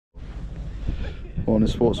Morning,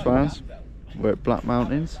 sports fans. We're at Black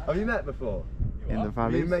Mountains. Have you met before? In the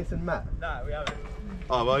valleys. You and Mason met? No, we haven't.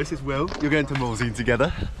 Oh, well, this is Will. You're going to Loseeee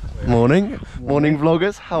together. Morning. Morning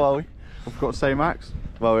vloggers. How are we? I've got to say, Max.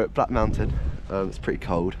 Well, we're at Black Mountain. It's pretty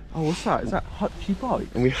cold. Oh, what's that? Is that Hutchie bike?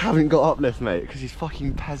 And we haven't got uplift, mate, because these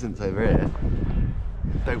fucking peasants over here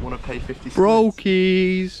don't want to pay 50 squids.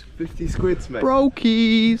 Brokies. 50 squids, mate.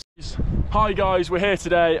 Brokies. Hi guys, we're here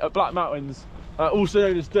today at Black Mountains, also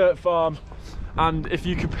known as Dirt Farm, and if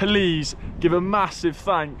you could please give a massive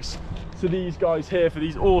thanks to these guys here for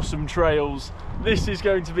these awesome trails. This is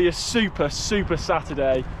going to be a super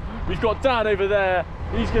Saturday. We've got Dan over there,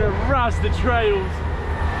 he's going to razz the trails.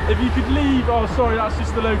 If you could leave, oh sorry, that's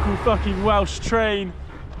just the local fucking Welsh train.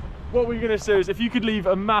 What we're going to do is if you could leave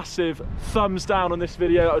a massive thumbs down on this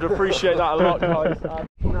video, I would appreciate that a lot, guys.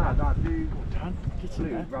 Nah, do Dan, get in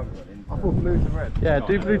there. I thought blue to red. Yeah,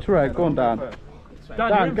 do blue to red. Go on, Dan. Dan,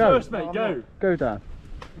 you're in go. first, mate, go. Go, Dan.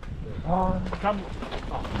 Come.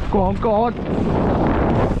 Go on, go on.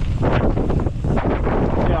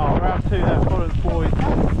 Yeah, round two there, following point.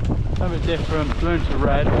 A bit different, blue to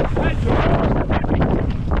red.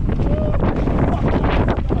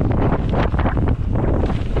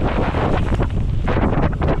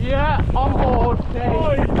 Yeah, on board.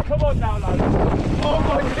 Oi, come on now, lads. Oh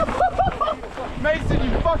my god! Mason,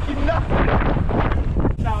 you fucking nuts!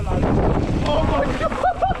 Now, lads. Oh my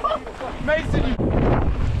god! Mason, you...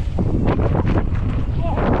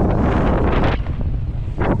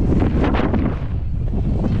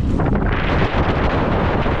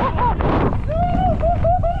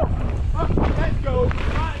 Let's go.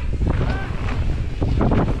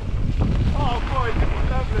 Oh boy, this is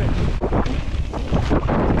lovely.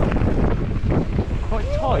 Quite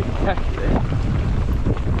tight, tested it.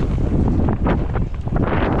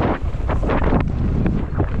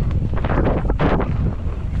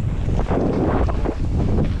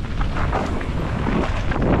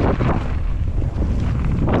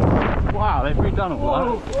 Wow, they've redone all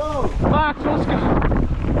that. Whoa! Max, what's going on?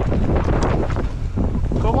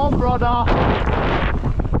 Come on, brother.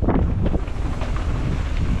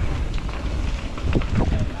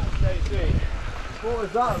 What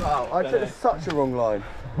was that about? I took such a wrong line.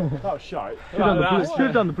 That was shite. Should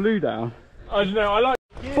have done the blue down. I don't know, I like.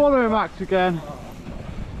 Follow Max again.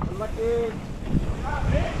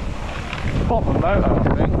 Pop the motor, I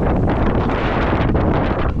think.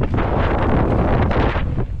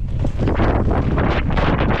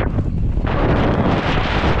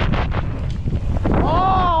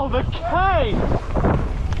 Oh, the cane!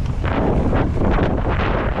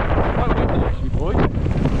 Quite wicked actually, boy. I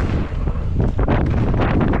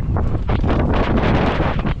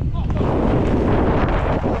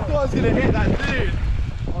thought I was going to hit that dude.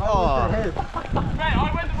 Oh. Mate, I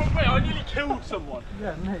went the wrong way, I nearly killed someone.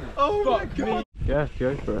 Yeah, mate. Oh my god. Yeah,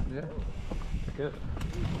 go for it. Yeah. Good.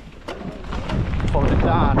 Follow it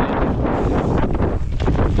down in.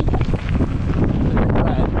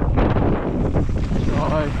 Red.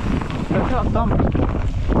 Right. Look at that dump.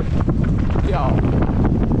 Yeah.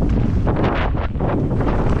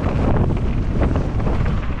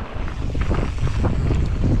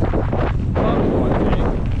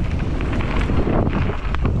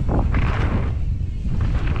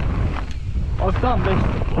 I've done this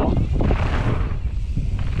before.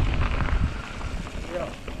 Yeah.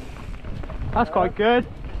 That's quite good.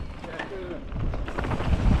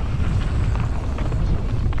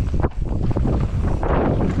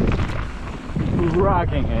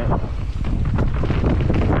 Dragging it.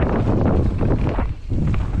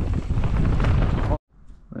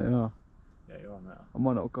 There you are. Yeah, you're on now. I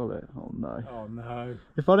might not have got it. Oh no. Oh no.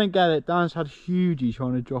 If I didn't get it, Dan's had hugie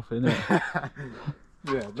trying to drop in it.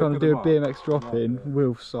 Yeah, Trying to do a BMX drop in,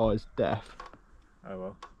 wheel size death. Oh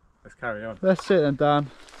well, let's carry on. Let's sit then, Dan.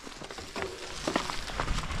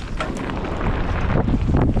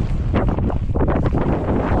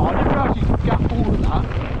 Oh, I didn't realise you could gap all of that.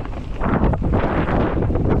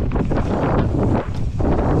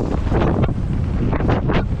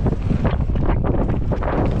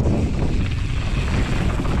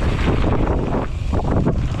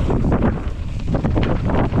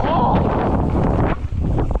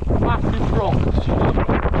 Massive rocks.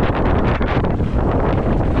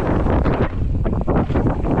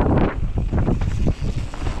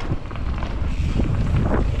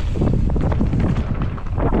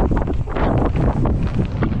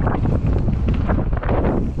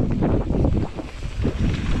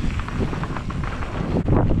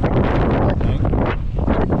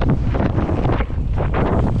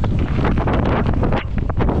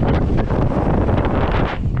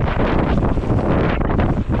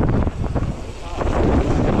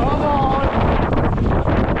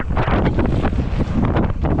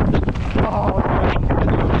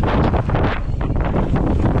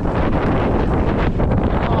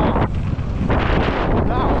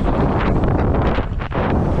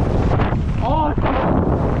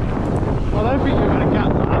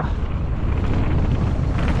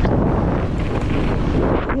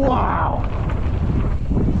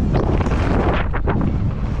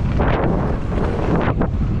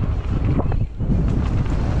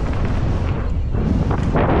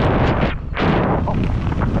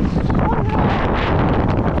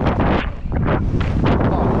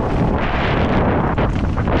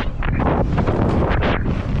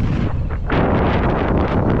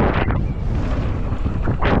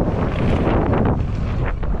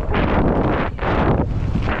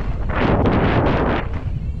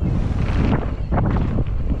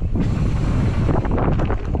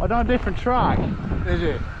 on a different track. Is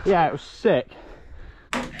it? Yeah, it was sick.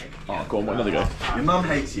 Oh, go on, what, another go. Your mum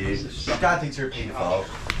hates you. Your dad thinks you're a paedophile.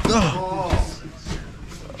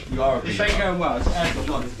 You are a This ain't going well.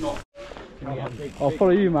 It's not. I'll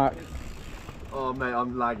follow you, Max. Oh mate,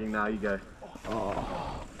 I'm lagging now. You go.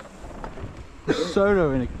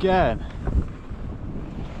 Soloing again.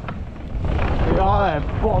 We are there,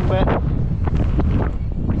 bottom bit.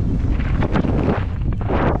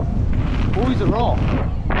 Boys are off.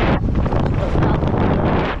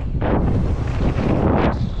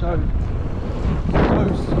 So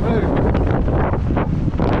smooth.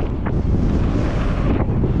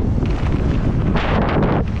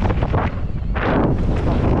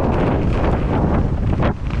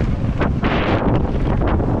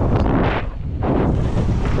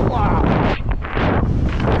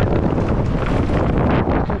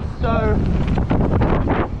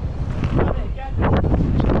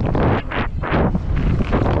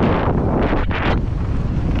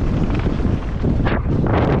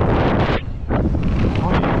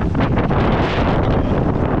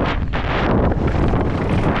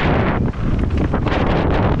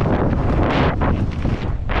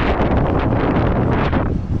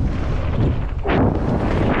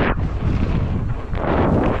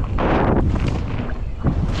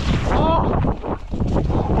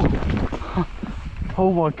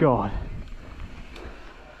 Oh my god,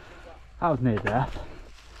 that was near death.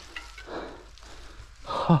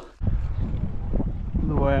 On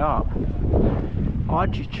the way up, I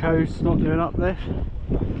actually chose to not do an uplift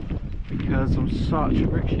because I'm such a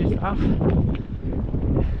rickshaw stuff.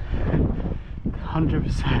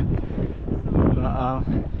 100%.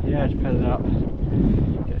 But yeah, just pedal up,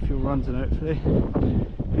 get a few runs in hopefully.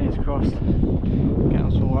 Fingers crossed, get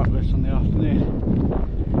on some more uplifts on the afternoon.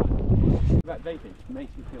 That vaping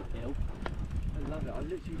makes me feel ill. I love it. I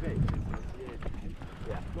literally vape since I was a year.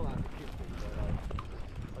 Yeah. Not that good thing, but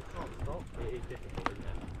I can't stop. It is difficult, isn't it?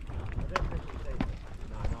 I don't really say it.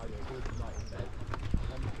 No, I do. It's always like in bed.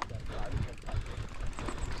 100%. But I just have to touch it.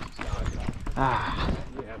 No, I can't. Ah.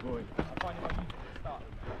 Yeah, boy. I find it like you to start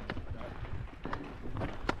with.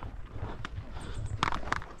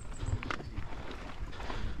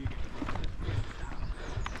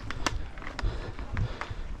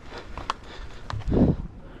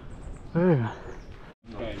 Boom.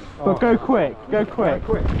 But go quick, go quick.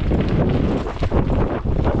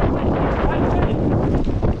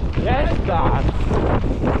 Yes, Dad.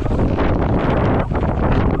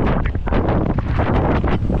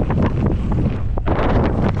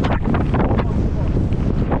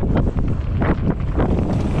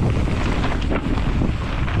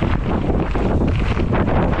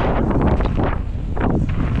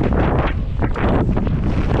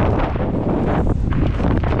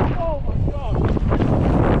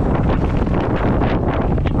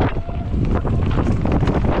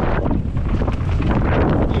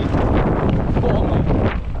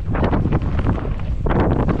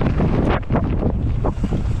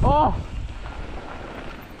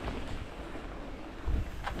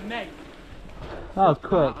 That was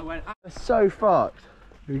quick. It's so fucked.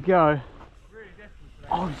 Here we go.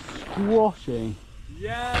 Oh, squashing.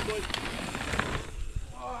 Yeah, boy.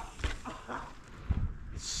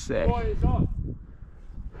 Sick. Boy, it's on.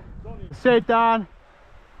 Sit down.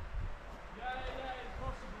 Yeah, it's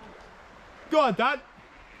possible. Go on, Dad.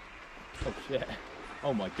 Oh shit.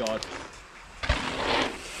 Oh my god.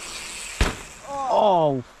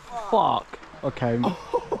 Oh, fuck. Okay.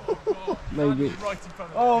 Maybe. Right in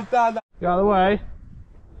front of Oh, Dad. Get out of the way.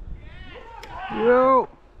 Yo.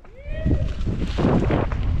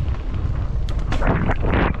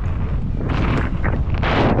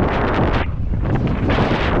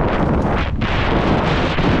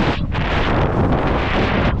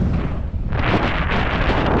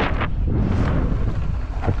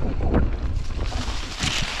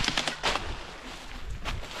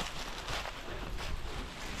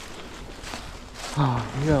 Oh,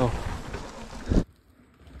 yo.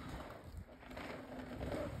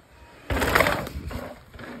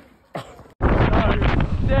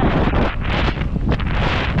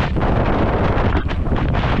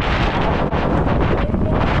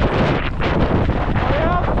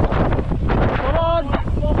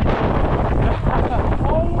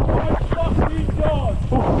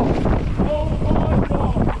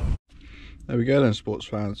 There we go then, sports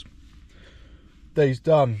fans. Day's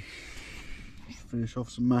done. Finish off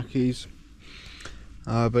some Mackies.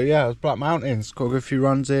 But yeah, it was Black Mountains. Got a good few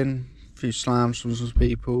runs in, a few slams from some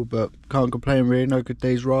people, but can't complain really. No good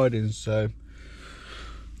day's riding. So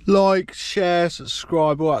like, share,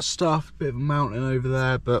 subscribe, all that stuff. Bit of a mountain over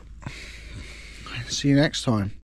there, but see you next time.